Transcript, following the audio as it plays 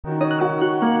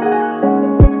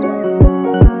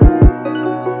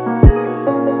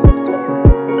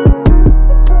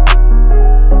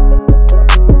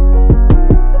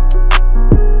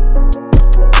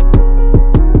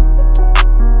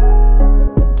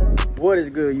What is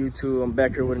good, YouTube? I'm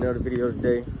back here with another video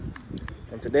today.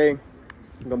 And today,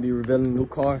 I'm gonna be revealing a new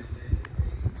car.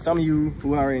 Some of you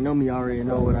who already know me already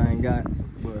know what I ain't got.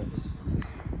 But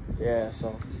yeah,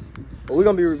 but we're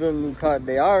gonna be revealing a new car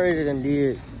today. I already done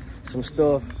did some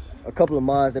stuff, a couple of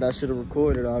mods that I should have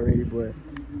recorded already, but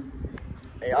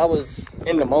hey, I was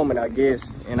in the moment, I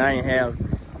guess, and I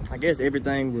guess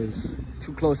everything was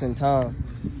too close in time,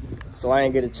 so I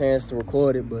didn't get a chance to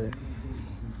record it. But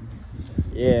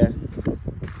yeah,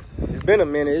 it's been a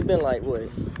minute. It's been like, what,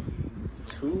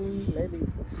 maybe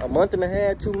a month and a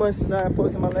half, 2 months since I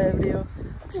posted my last video.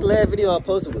 I think the last video I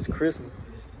posted was Christmas.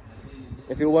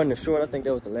 If it wasn't a short, I think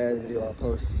that was the last video I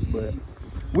posted. But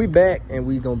we back and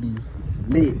we gonna be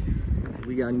lit.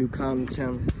 We got a new comment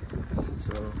channel,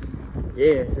 so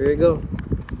yeah, here we go.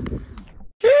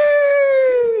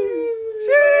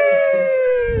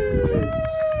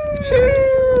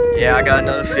 Yeah, I got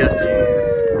another 5th gen.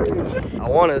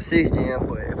 I want a 6th gen,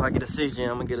 but if I get a 6th gen,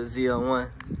 I'm gonna get a ZL1.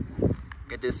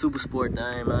 Get this super sport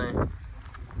thing, man.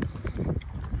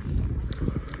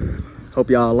 Hope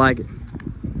y'all like it,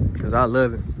 cause I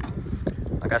love it.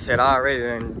 Like I said, I already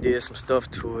done did some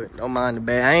stuff to it. Don't mind the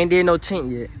bag. I ain't did no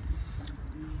tint yet,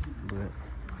 but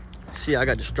see, I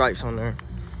got the stripes on there.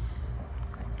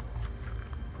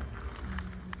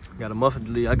 Got a muffler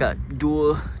delete. I got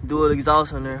dual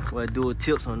exhaust on there, well, dual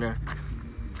tips on there.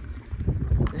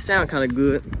 It sound kind of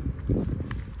good.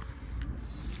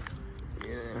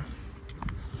 Yeah.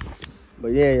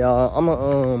 But yeah, y'all,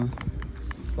 I'm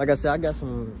like I said, I got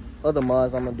some other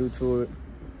mods I'm gonna do to it.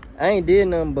 I ain't did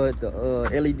nothing but the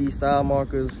LED side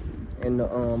markers and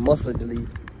the muffler delete.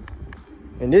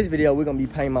 In this video, we're gonna be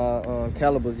painting my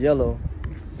calipers yellow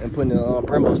and putting the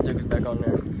Brembo stickers back on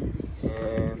there.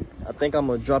 And I think I'm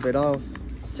gonna drop it off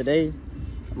today.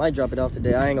 I might drop it off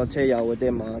today. I ain't gonna tell y'all what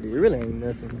that mod is. It really ain't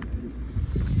nothing.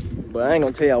 But I ain't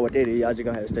gonna tell y'all what that is. Y'all just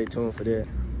gonna have to stay tuned for that.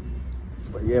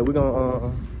 But yeah, we're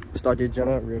gonna start this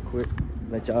jump up real quick.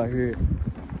 Let y'all hear it.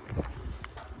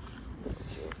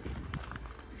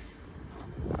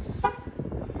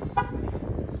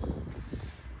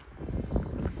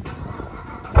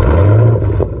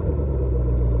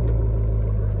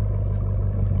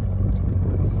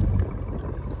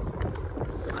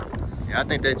 I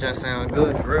think that junk sound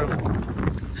good for real.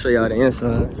 Show y'all the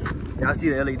inside. Y'all see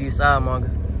the LED side marker.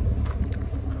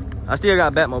 I still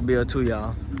got Batmobile too,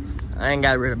 y'all. I ain't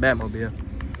got rid of Batmobile.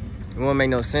 It won't make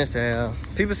no sense to have.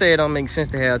 People say it don't make sense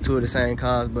to have two of the same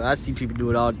cars, but I see people do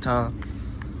it all the time.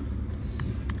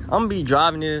 I'm gonna be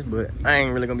driving this, but I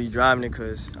ain't really gonna be driving it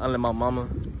because I let my mama.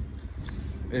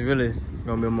 It's really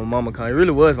gonna be my mama car. It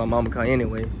really was my mama car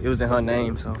anyway. It was in her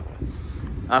name, so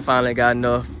I finally got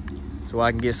enough so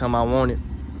I can get something I wanted.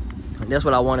 And that's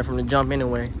what I wanted from the jump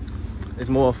anyway. It's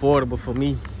more affordable for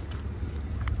me.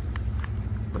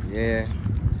 But yeah,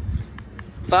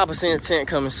 5% tint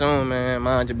coming soon, man.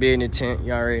 Mind your business tint,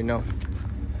 you already know.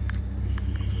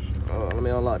 Let me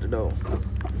unlock the door.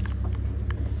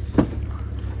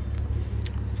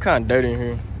 Kind of dirty in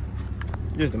here.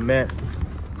 Just a mat.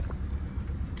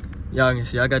 Y'all can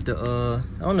see, I got the,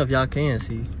 I don't know if y'all can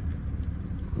see.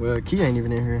 Well, the key ain't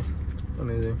even in here. Let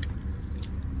me see.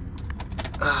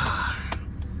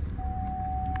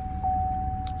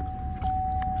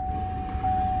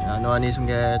 I know I need some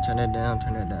gas. Turn that down,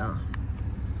 turn that down.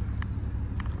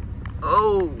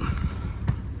 Oh,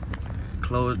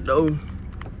 closed door.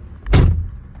 I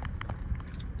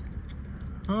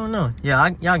don't know. Yeah,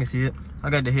 y'all can see it. I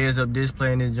got the heads up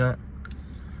display in this junk.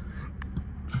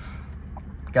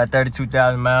 Got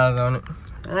 32,000 miles on it.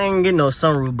 I ain't getting no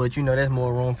sunroof, but you know, there's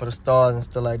more room for the stars and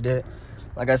stuff like that.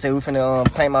 Like I said, we finna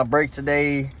paint my brakes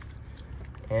today.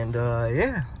 And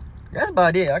yeah, that's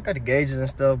about it. I got the gauges and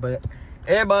stuff, but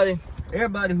everybody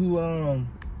who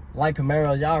like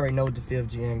Camaros, y'all already know what the 5th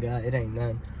gen got. It ain't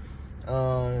nothing.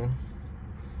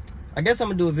 I guess I'm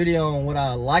gonna do a video on what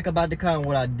I like about the car and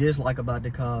what I dislike about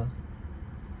the car.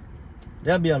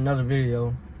 That'll be another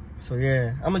video. So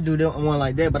yeah, I'm gonna do one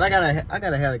like that. But I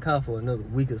gotta have the car for another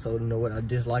week or so to know what I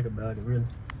dislike about it, really.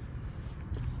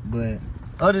 But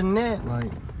other than that,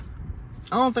 like,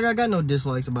 I don't think I got no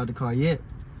dislikes about the car yet.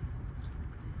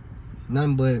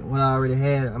 Nothing but what I already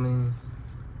had. I mean,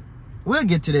 we'll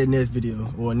get to that next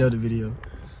video or another video.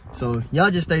 So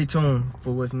y'all just stay tuned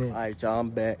for what's next. All right, y'all,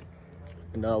 I'm back.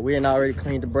 And we ain't already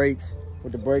cleaned the brakes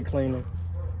with the brake cleaner.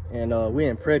 And we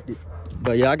ain't prepped it.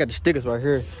 But yeah, I got the stickers right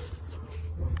here.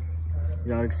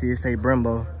 Y'all can see it say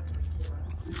Brembo.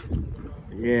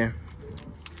 Yeah.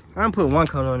 I done put one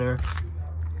coat on there.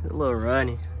 It's a little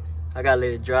runny. I gotta let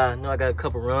it dry. I know I got a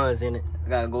couple runs in it. I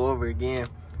gotta go over it again.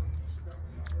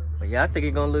 But yeah, I think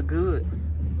it's gonna look good.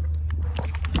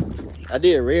 I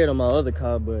did red on my other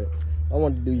car, but I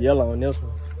wanted to do yellow on this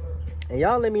one. And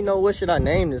y'all let me know what should I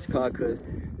name this car, cause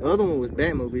the other one was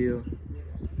Batmobile.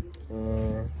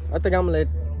 I think I'm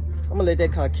gonna let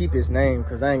that car keep its name,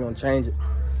 cause I ain't gonna change it.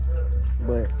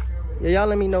 But yeah, y'all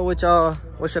let me know what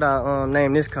should I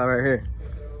name this car right here.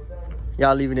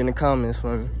 Y'all leave it in the comments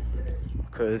for me,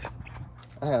 cause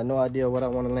I have no idea what I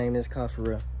want to name this car for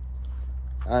real.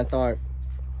 I ain't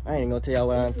gonna tell y'all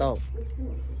what I thought,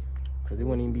 cause it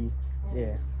wouldn't even be,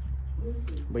 yeah.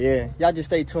 But yeah, y'all just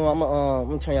stay tuned. I'm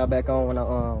gonna turn y'all back on when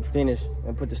I finish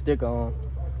and put the sticker on,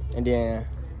 and then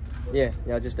yeah,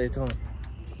 y'all just stay tuned.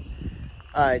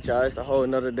 All right, y'all, it's a whole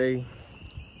nother day.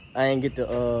 I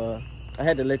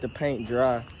had to let the paint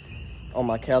dry on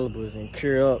my calipers and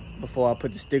cure up before I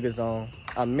put the stickers on.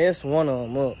 I messed one of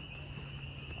them up.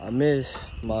 I messed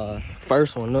my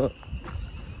first one up.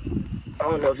 I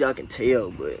don't know if y'all can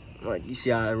tell, but like, you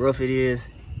see how rough it is?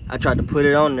 I tried to put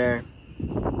it on there.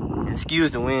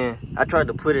 Excuse the wind. I tried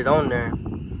to put it on there,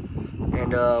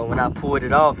 and when I pulled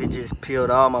it off, it just peeled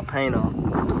all my paint off.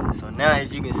 So now,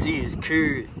 as you can see, it's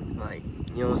cured. Like,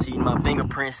 you don't see my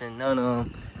fingerprints and none of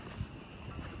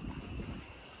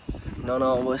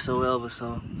them whatsoever.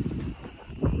 So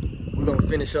we're gonna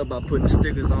finish up by putting the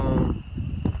stickers on,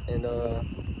 and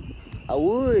I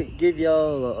would give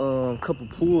y'all a couple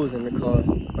pulls in the car,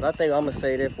 but I think I'm gonna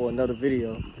save that for another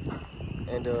video.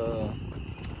 And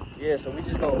yeah, so we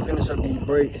just gonna finish up these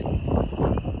brakes,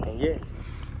 and yeah.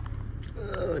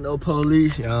 No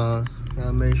police, y'all.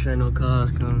 Gotta make sure no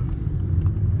cars come.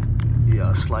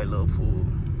 Yeah, a slight little pull.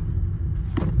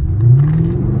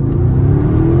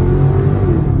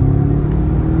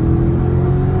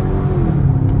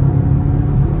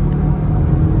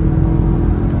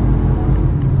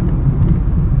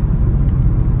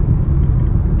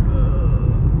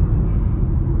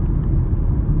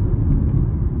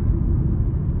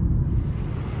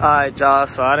 Alright, y'all,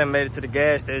 so I done made it to the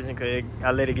gas station because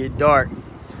I let it get dark.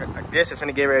 I guess it's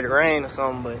finna get ready to rain or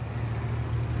something, but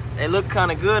they look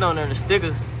kind of good on there, the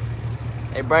stickers.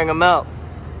 They bring them out.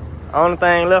 Only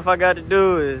thing left I got to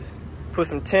do is put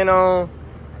some tint on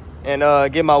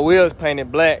and get my wheels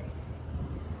painted black.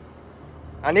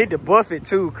 I need to buff it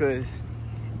too, cause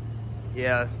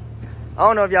yeah, I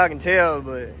don't know if y'all can tell,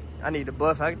 but I need to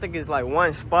buff it. I think it's like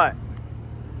one spot.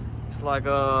 It's like,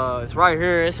 it's right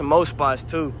here. It's some more spots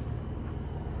too.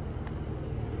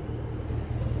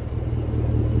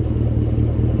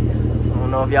 I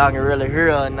don't know if y'all can really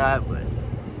hear or not, but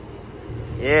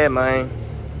yeah, man.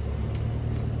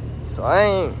 So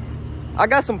I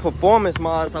got some performance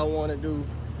mods I want to do,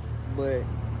 but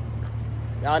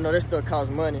y'all know this stuff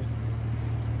costs money.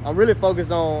 I'm really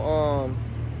focused on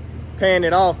paying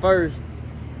it off first.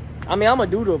 I mean, I'm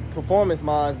gonna do the performance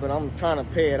mods, but I'm trying to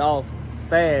pay it off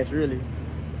fast, really,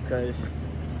 because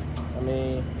I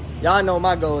mean, y'all know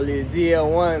my goal is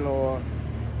ZL1 or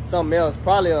something else,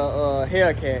 probably a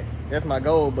Hellcat. That's my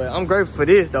goal, but I'm grateful for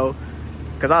this though,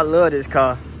 because I love this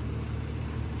car.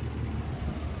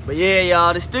 But yeah,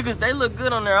 y'all, the stickers, they look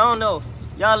good on there. I don't know,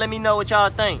 y'all let me know what y'all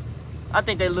think. I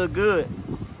think they look good,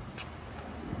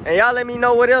 and y'all let me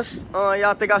know what else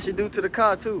y'all think I should do to the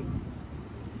car too.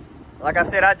 Like I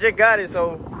said, I just got it,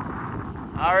 so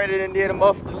I already done did a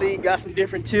muffler delete, got some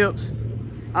different tips.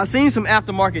 I seen some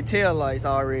aftermarket tail lights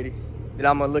already that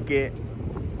I'm gonna look at.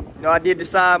 You know, I did the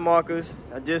side markers.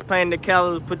 I just painted the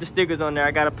calipers, put the stickers on there.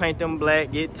 I gotta paint them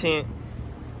black, get tint.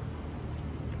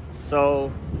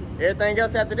 So everything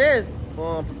else after that is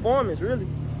performance, really.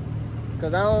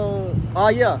 Cause I don't, oh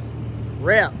yeah,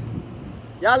 wrap.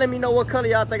 Y'all let me know what color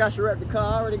y'all think I should wrap the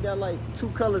car. I already got like 2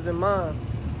 colors in mind.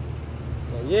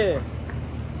 So yeah,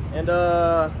 and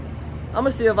I'm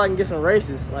gonna see if I can get some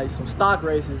races, like some stock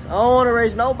races. I don't want to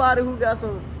race nobody who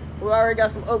already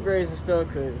got some upgrades and stuff,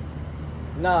 cause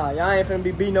nah, y'all ain't finna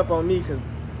be beating up on me, cause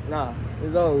nah,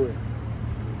 it's over with.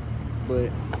 But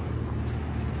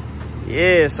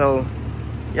yeah, so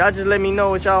y'all just let me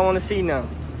know what y'all want to see now.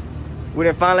 We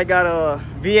done finally got a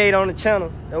V8 on the channel.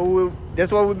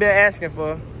 That's what we've been asking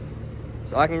for,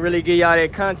 so I can really get y'all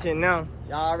that content now.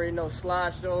 Y'all already know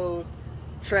slideshows,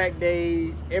 track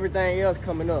days, everything else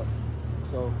coming up.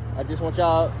 So I just want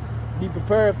y'all be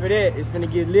prepared for that. It's finna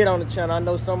get lit on the channel. I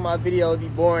know some of my videos be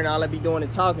boring, all I be doing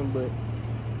is talking, but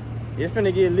it's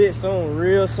finna get lit soon,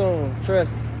 real soon,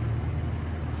 trust me.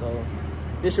 So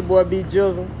this your boy B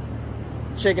Jizzle,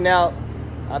 checking out.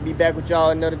 I'll be back with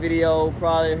y'all in another video,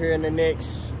 probably here in the next,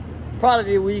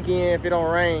 probably the weekend if it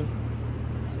don't rain.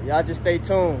 So y'all just stay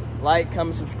tuned. Like,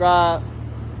 comment, subscribe,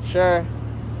 share,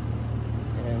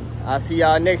 and I'll see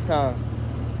y'all next time.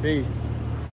 Peace.